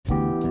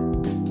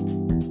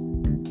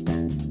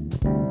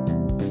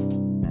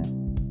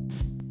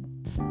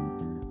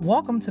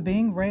Welcome to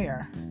Being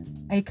Rare,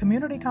 a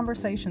community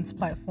conversations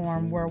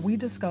platform where we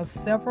discuss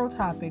several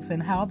topics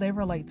and how they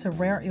relate to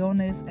rare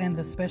illness and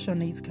the special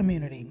needs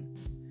community.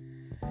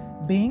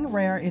 Being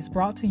Rare is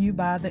brought to you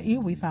by the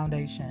IWI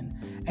Foundation,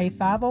 a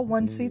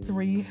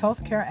 501c3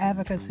 healthcare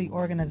advocacy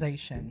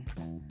organization.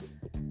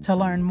 To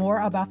learn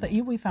more about the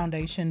IWI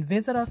Foundation,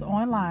 visit us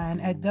online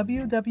at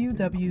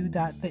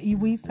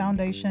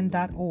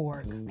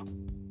www.theiwifoundation.org.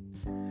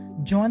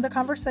 Join the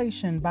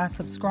conversation by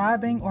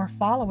subscribing or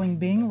following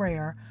Being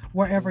Rare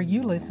wherever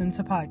you listen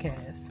to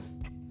podcasts.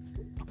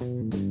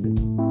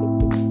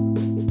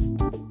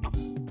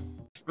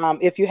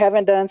 If you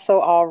haven't done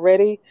so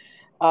already,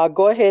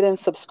 go ahead and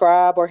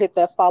subscribe or hit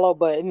that follow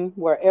button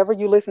wherever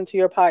you listen to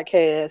your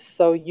podcast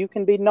so you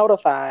can be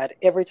notified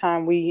every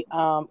time we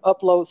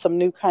upload some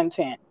new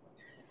content.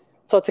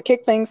 So to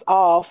kick things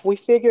off, we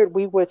figured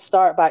we would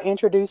start by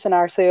introducing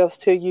ourselves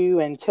to you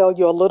and tell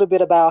you a little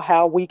bit about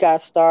how we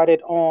got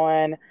started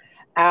on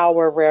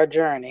our rare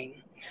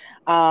journey.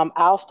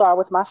 I'll start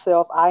with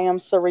myself. I am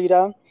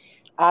Sarita.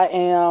 I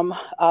am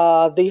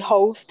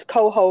the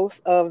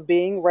co-host of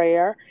Being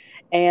Rare,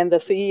 and the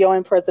CEO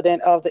and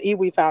president of the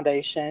IWI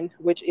Foundation,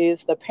 which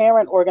is the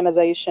parent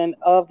organization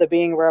of the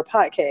Being Rare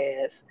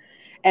podcast.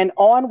 And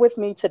on with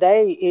me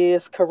today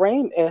is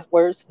Kareem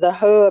Edwards, the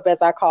hub,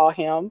 as I call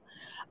him.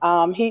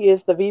 He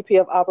is the VP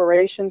of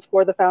Operations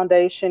for the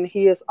foundation.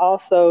 He is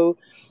also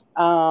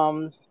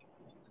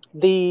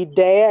the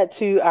dad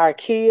to our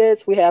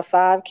kids. We have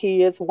 5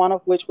 kids, one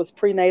of which was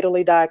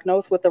prenatally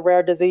diagnosed with a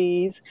rare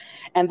disease.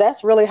 And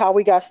that's really how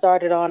we got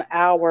started on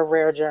our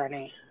rare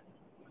journey.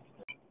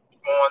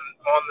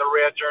 On the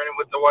rare journey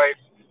with the wife.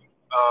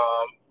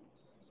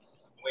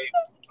 We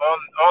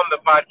on the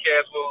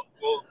podcast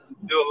we'll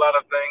do a lot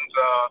of things.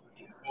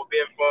 We'll be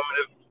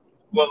informative,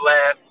 we'll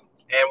laugh,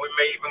 and we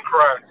may even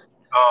cry.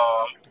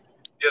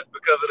 Just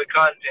because of the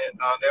content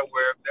that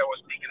we're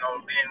speaking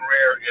on. Being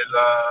Rare is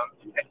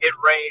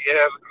it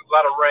has a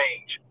lot of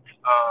range,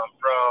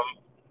 from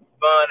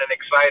fun and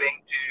exciting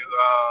to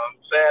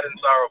sad and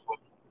sorrowful.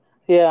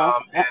 Yeah.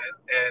 And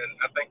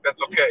I think that's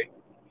okay.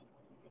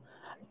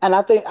 And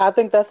I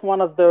think that's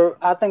one of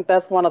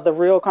the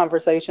real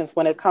conversations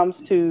when it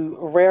comes to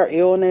rare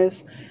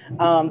illness.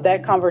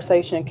 That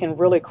conversation can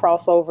really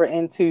cross over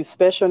into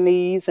special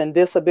needs and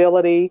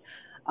disability,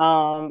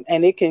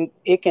 and it can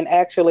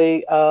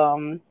actually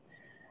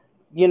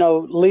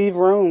leave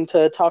room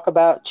to talk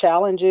about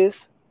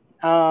challenges,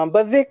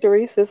 but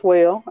victories as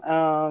well.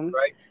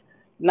 Right.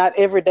 Not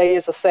every day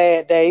is a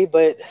sad day,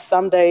 but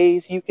some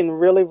days you can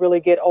really, really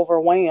get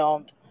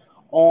overwhelmed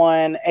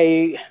on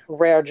a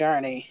rare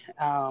journey.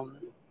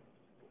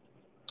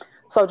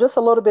 So just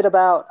a little bit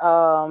about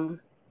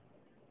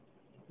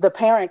the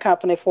parent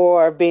company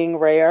for Being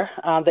Rare,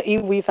 the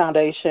IWI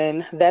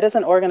Foundation. That is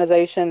an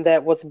organization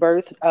that was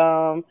birthed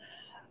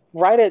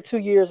right at 2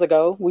 years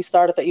ago. We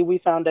started the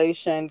IWI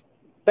Foundation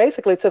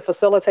basically to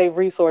facilitate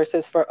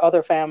resources for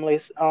other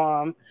families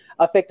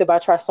affected by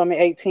trisomy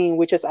 18,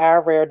 which is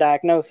our rare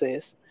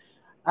diagnosis.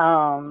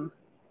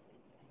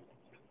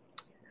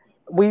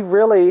 We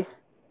really,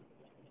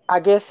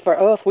 I guess for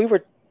us,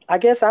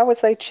 I would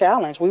say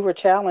challenged. We were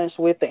challenged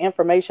with the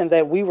information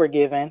that we were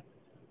given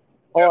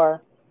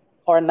or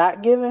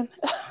not given.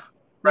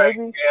 Right.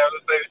 Maybe. Yeah, I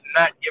would say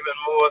not given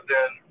more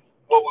than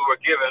what we were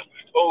given.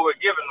 What we were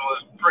given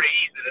was pretty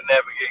easy to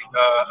navigate.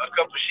 A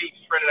couple of sheets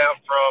printed out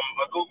from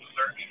a Google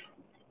search.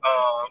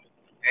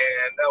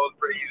 And that was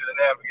pretty easy to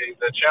navigate.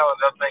 The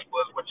challenge, I think,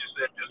 was what you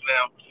said just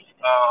now.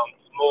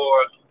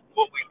 More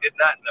what we did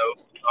not know.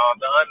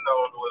 The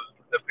unknown was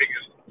the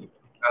biggest,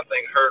 I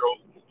think,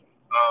 hurdle,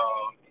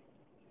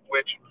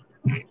 which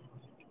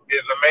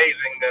is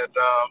amazing that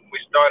we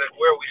started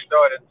where we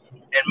started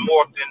and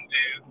morphed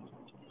into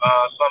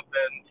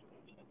something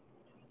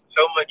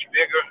so much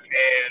bigger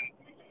and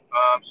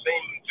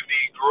seeming to be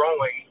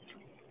growing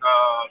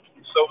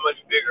so much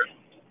bigger,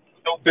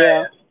 so fast.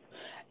 Yeah.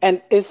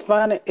 And it's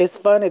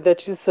funny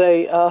that you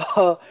say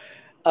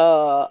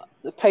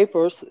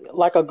papers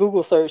like a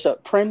Google search,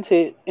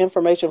 printed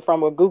information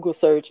from a Google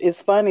search.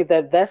 It's funny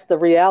that that's the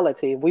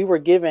reality. We were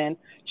given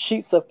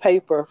sheets of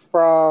paper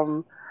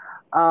from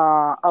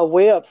a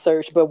web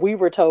search, but we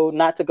were told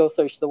not to go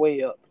search the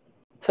web,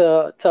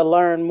 to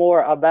learn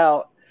more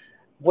about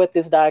what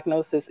this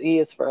diagnosis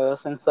is for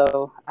us. And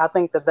so I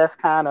think that that's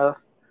kind of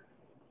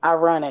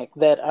ironic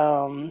that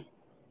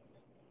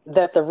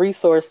that the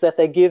resource that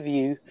they give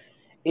you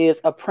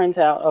is a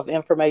printout of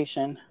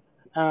information,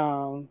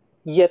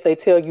 yet they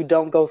tell you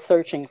don't go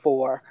searching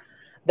for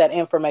that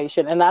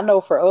information. And I know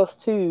for us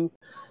too,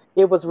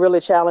 it was really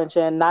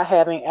challenging not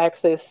having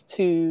access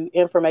to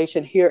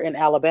information here in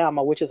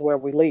Alabama, which is where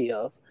we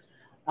live.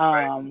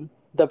 Right.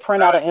 The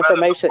printout of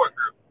information,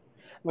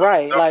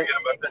 right? Like,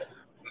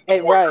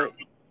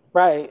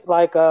 right.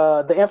 Like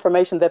the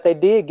information that they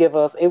did give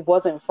us, it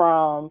wasn't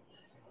from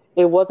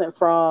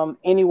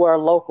anywhere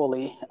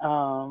locally.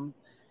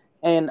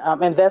 And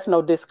that's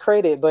no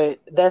discredit, but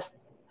that's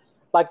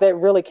like that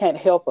really can't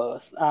help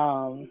us.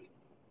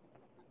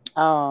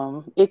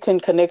 It can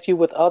connect you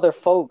with other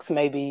folks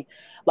maybe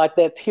like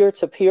that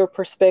peer-to-peer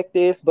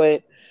perspective.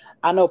 But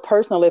I know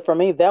personally for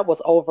me, that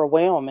was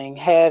overwhelming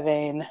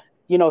having,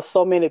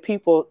 so many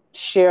people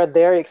share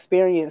their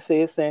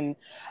experiences, and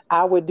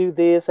I would do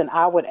this and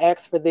I would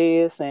ask for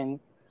this and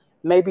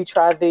maybe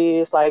try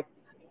this. Like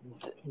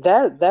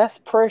that's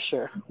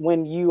pressure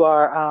when you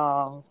are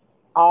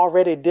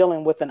already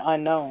dealing with an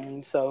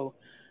unknown. So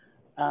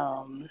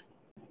um,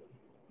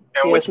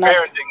 And yeah, which it's not.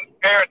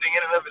 parenting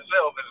in and of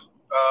itself is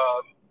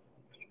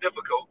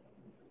difficult.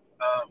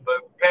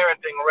 But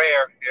parenting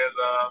rare is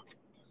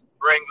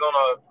brings on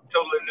a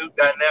totally new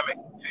dynamic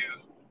to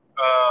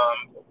um,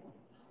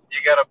 you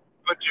gotta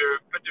put your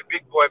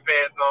big boy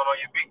pants on or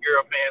your big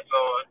girl pants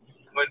on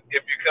when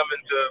if you're coming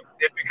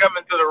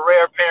to the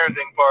rare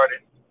parenting party,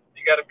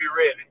 you gotta be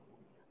ready.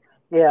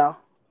 Yeah,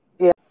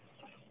 yeah,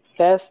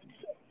 that's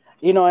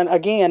and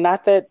again,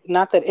 not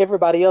that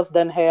everybody else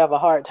doesn't have a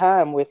hard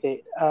time with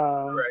it.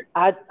 Right.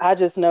 I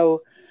just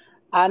know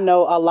I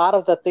know a lot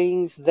of the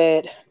things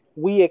that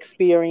we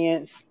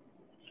experience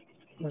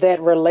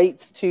that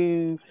relates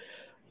to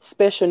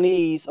special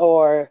needs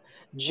or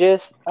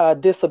just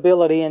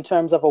disability in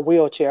terms of a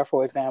wheelchair,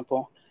 for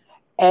example.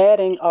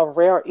 Adding a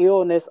rare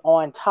illness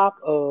on top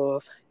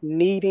of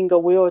needing a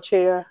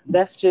wheelchair,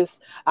 that's just,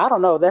 I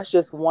don't know, that's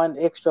just one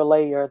extra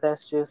layer.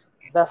 That's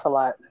a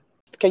lot.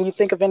 Can you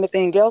think of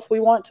anything else we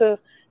want to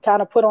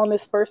kind of put on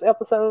this first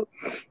episode?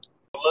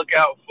 Look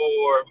out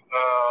for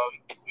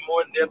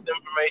more in-depth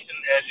information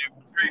as you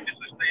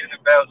previously stated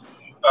about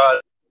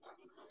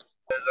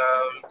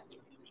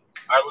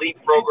our LEAP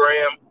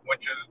program,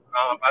 which is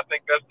I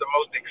think that's the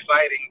most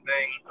exciting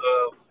thing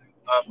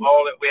of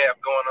all that we have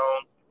going on.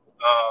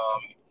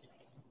 Um,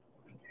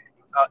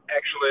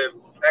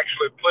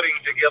 actually putting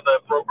together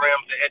a program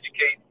to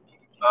educate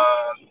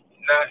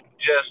not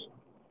just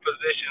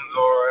physicians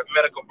or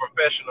medical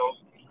professionals,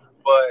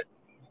 but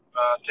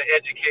to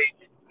educate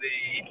the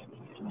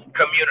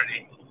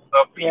community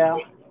of Yeah.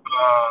 people.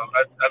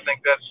 I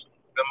think that's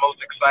the most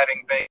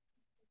exciting thing.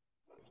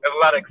 There's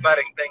a lot of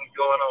exciting things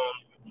going on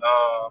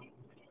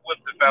with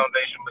the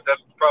foundation, but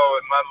that's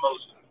probably my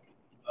most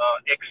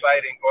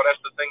exciting, or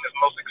that's the thing that's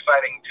most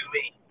exciting to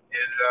me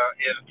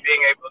is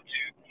being able to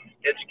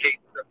educate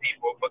the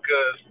people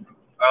because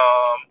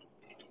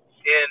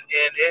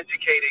in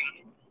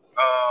educating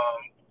um,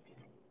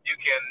 you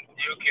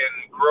can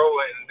grow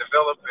and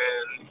develop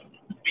and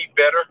be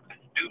better,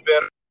 do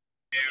better,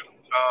 you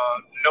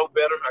know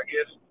better, I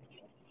guess.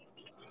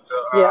 So,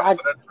 Yeah,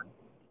 so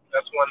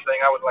that's one thing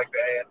I would like to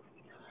add.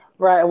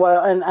 right.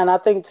 Well, and I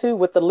think too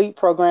with the LEAP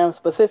program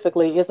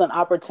specifically is an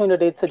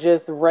opportunity to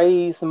just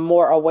raise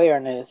more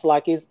awareness.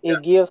 Like it Yeah,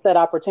 gives that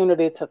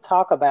opportunity to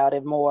talk about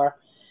it more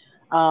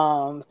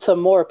to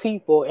more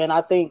people. And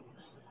I think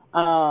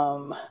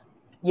um,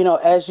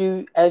 as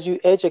you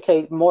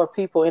educate more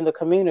people in the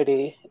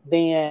community,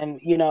 then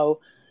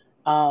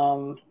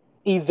um,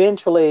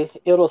 eventually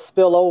it'll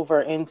spill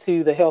over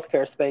into the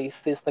healthcare space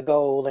is the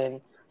goal.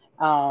 And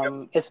yep,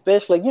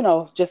 especially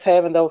just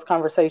having those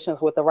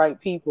conversations with the right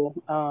people,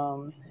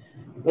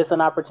 it's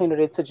an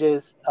opportunity to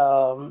just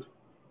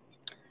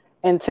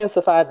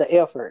intensify the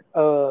effort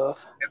of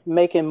yep.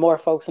 making more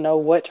folks know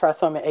what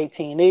trisomy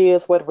 18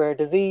 is, what rare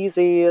disease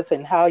is,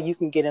 and how you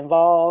can get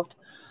involved.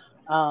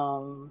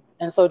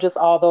 And so just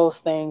all those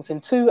things.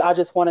 And two, I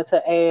just wanted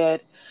to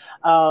add,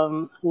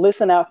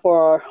 listen out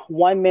for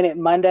 1 Minute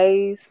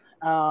Mondays.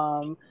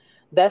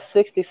 That's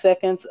 60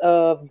 seconds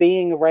of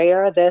being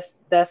rare.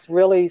 That's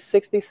really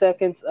 60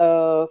 seconds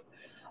of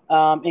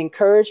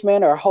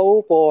encouragement or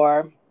hope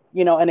or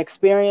an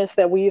experience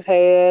that we've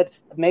had,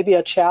 maybe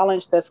a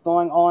challenge that's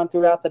going on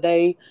throughout the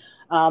day.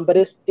 But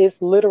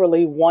it's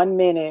literally 1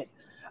 minute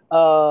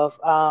of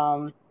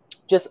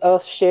just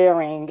us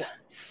sharing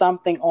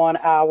something on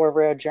our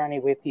rare journey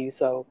with you.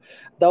 So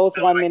those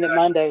Oh one my minute gosh!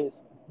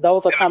 Mondays,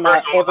 those will And the come first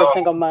out one was every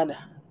single awful. Monday.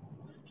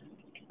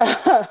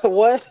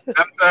 What?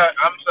 I'm sorry.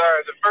 I'm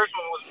sorry. The first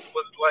one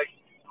was like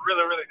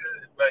really really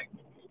good. Like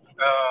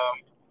um,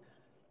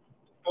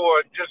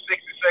 for just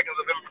 60 seconds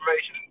of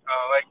information,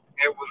 like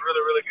it was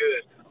really really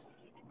good.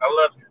 I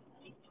loved it.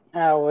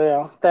 Oh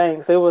well,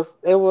 thanks. It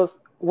was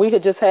we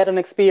had just had an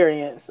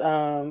experience.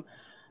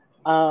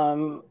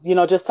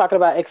 Just talking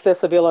about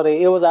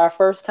accessibility. It was our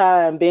first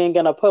time being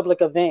in a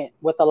public event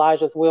with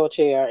Elijah's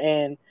wheelchair,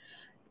 and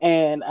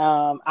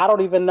I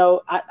don't even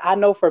know. I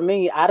know for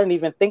me, I didn't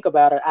even think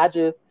about it.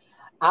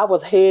 I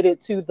was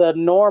headed to the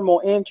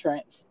normal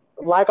entrance,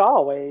 like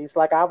always.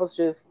 Like I was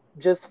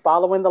just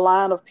following the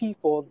line of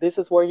people. This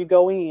is where you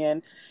go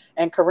in,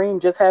 and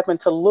Kareem just happened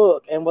to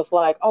look and was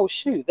like, "Oh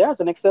shoot, there's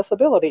an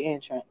accessibility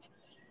entrance."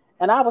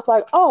 And I was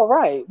like, "Oh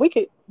right, we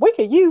could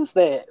use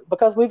that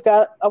because we've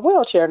got a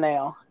wheelchair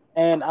now."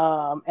 And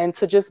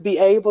to just be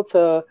able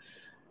to,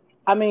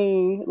 I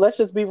mean, let's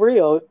just be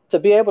real, to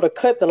be able to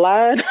cut the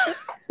line,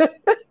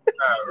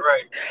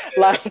 Right.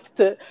 Yeah. like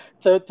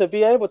to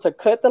be able to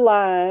cut the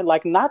line,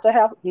 like not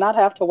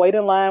have to wait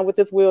in line with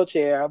this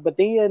wheelchair, but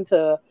then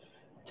to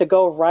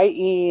go right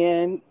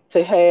in,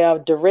 to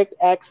have direct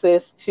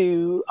access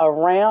to a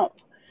ramp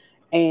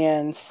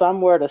and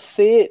somewhere to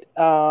sit,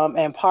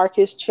 and park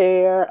his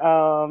chair.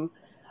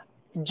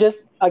 Just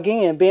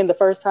again, being the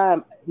first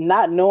time,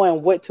 not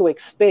knowing what to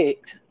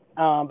expect,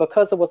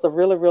 because it was a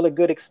really, really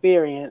good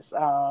experience.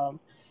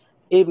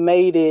 It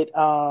made it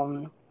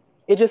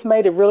just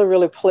made it really,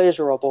 really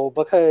pleasurable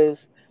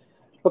because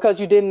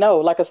you didn't know.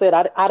 Like I said,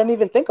 I didn't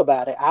even think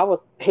about it. I was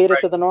headed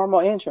Right. to the normal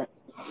entrance.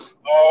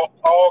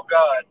 All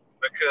God,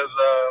 because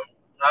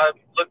I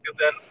looked at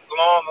that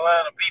long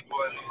line of people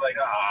and was like,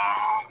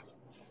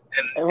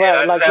 and Right,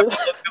 I just like happened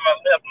just to look to my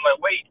left and like,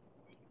 wait,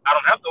 I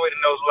don't have to wait in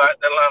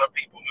that line of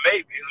people.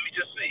 Maybe let me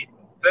just see.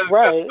 There's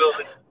right,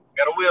 accessibility.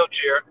 Got a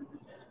wheelchair.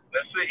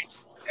 Let's see.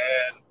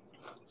 And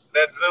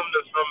that zoomed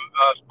us from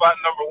spot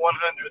number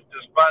 100 to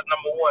spot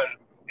number one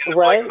in the blink of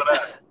right. an eye.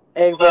 Loved it.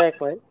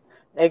 Exactly.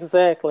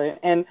 Exactly.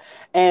 And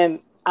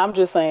I'm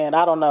just saying,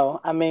 I don't know.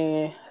 I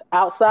mean,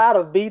 outside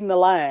of beating the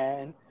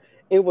line,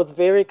 it was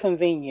very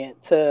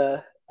convenient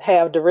to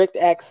have direct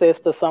access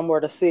to somewhere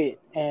to sit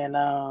and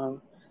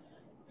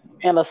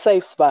in a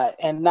safe spot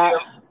and not Yeah,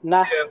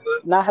 not yeah.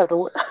 not have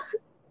to.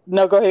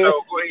 No, go No, ahead.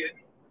 go ahead.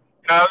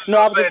 No, I was just No, I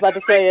gonna was say, just about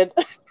to say it.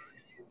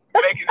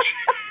 making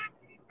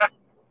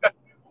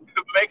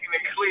making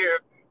it clear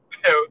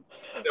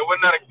that we're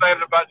not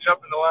excited about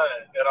jumping the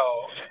line at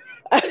all.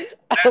 That,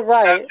 that's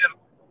Right, just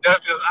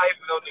that's just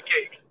icing on the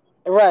cake.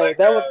 right.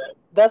 Like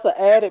That's an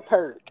added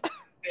perk. yeah,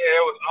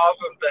 it was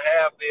awesome to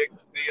have the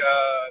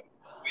uh,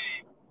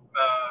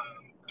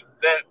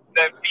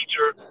 that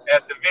feature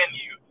at the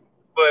venue,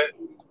 but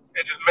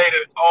it just made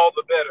it all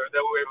the better that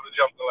we were able to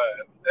jump the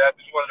line. I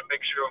just wanted to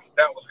make sure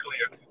that was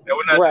clear, that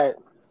we're not just Right,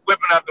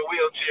 whipping out the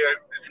wheelchair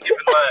and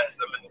skipping lines.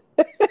 I mean,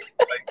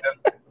 like that's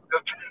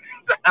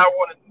I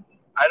wanted.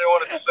 I didn't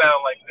want it to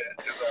sound like that.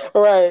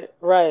 right,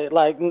 right.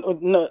 Like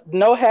no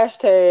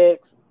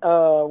hashtags.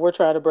 We're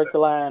trying to break the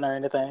line or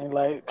anything.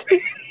 Like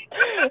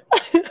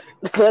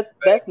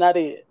that's not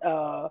it.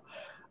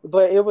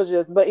 But it was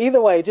just. But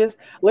either way, just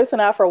listen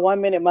out for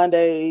 1 Minute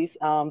Mondays.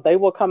 They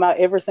will come out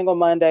every single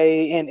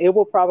Monday, and it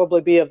will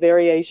probably be a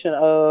variation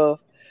of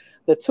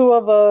the two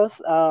of us,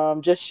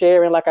 just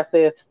sharing, like I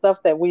said,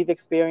 stuff that we've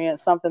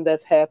experienced, something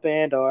that's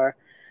happened, or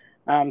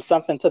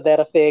something to that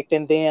effect.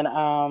 And then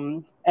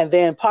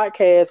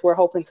podcasts, we're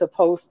hoping to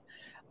post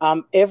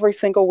every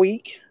single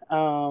week,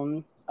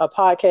 a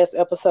podcast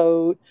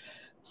episode,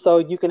 so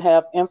you can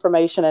have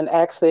information and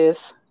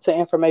access to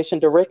information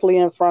directly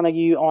in front of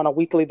you on a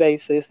weekly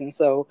basis. And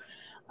so,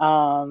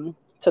 to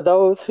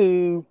those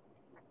who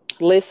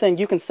listen,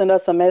 you can send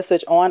us a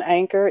message on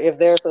Anchor if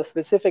there's a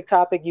specific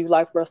topic you'd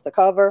like for us to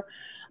cover.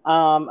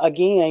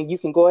 Again, you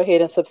can go ahead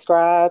and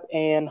subscribe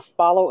and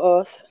follow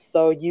us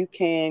so you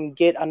can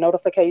get a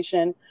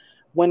notification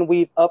when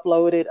we've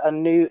uploaded a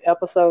new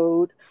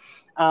episode.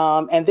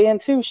 And then,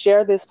 too,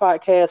 share this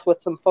podcast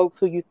with some folks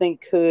who you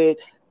think could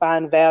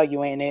find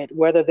value in it,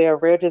 whether they're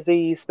rare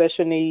disease,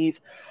 special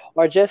needs,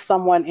 or just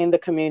someone in the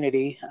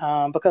community,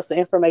 because the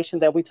information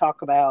that we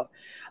talk about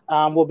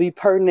will be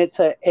pertinent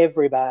to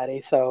everybody.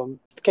 So,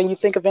 can you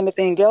think of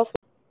anything else?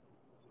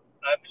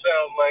 That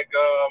sounds like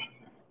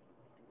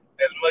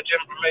as much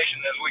information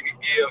as we could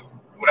give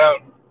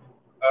without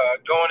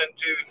going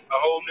into a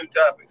whole new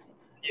topic.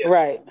 Yes.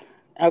 Right.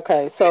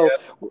 Okay. So,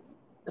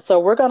 Yeah.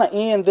 we're going to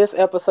end this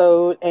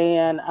episode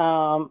and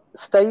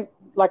stay,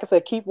 like I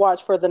said, keep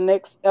watch for the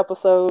next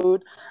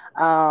episode.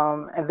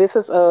 And this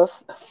is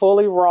us,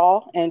 fully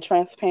raw and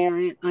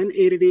transparent,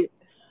 unedited,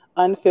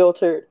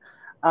 unfiltered.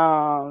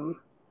 And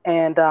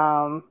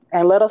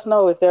let us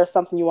know if there's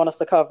something you want us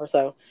to cover.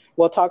 So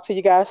we'll talk to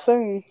you guys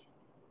soon.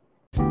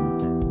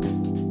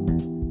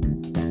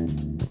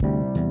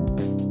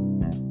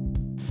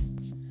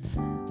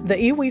 The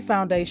iWe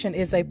Foundation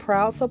is a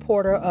proud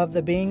supporter of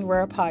the Being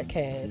Rare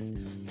podcast.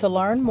 To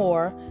learn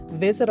more,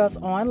 visit us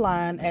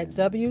online at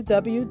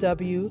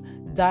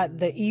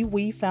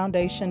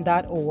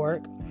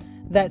www.theiwefoundation.org.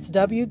 That's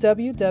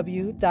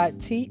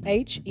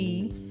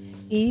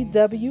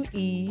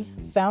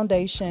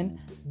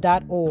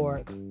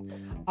www.theiwefoundation.org.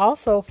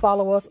 Also,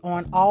 follow us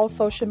on all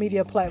social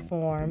media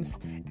platforms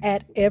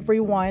at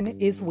Everyone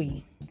Is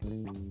We.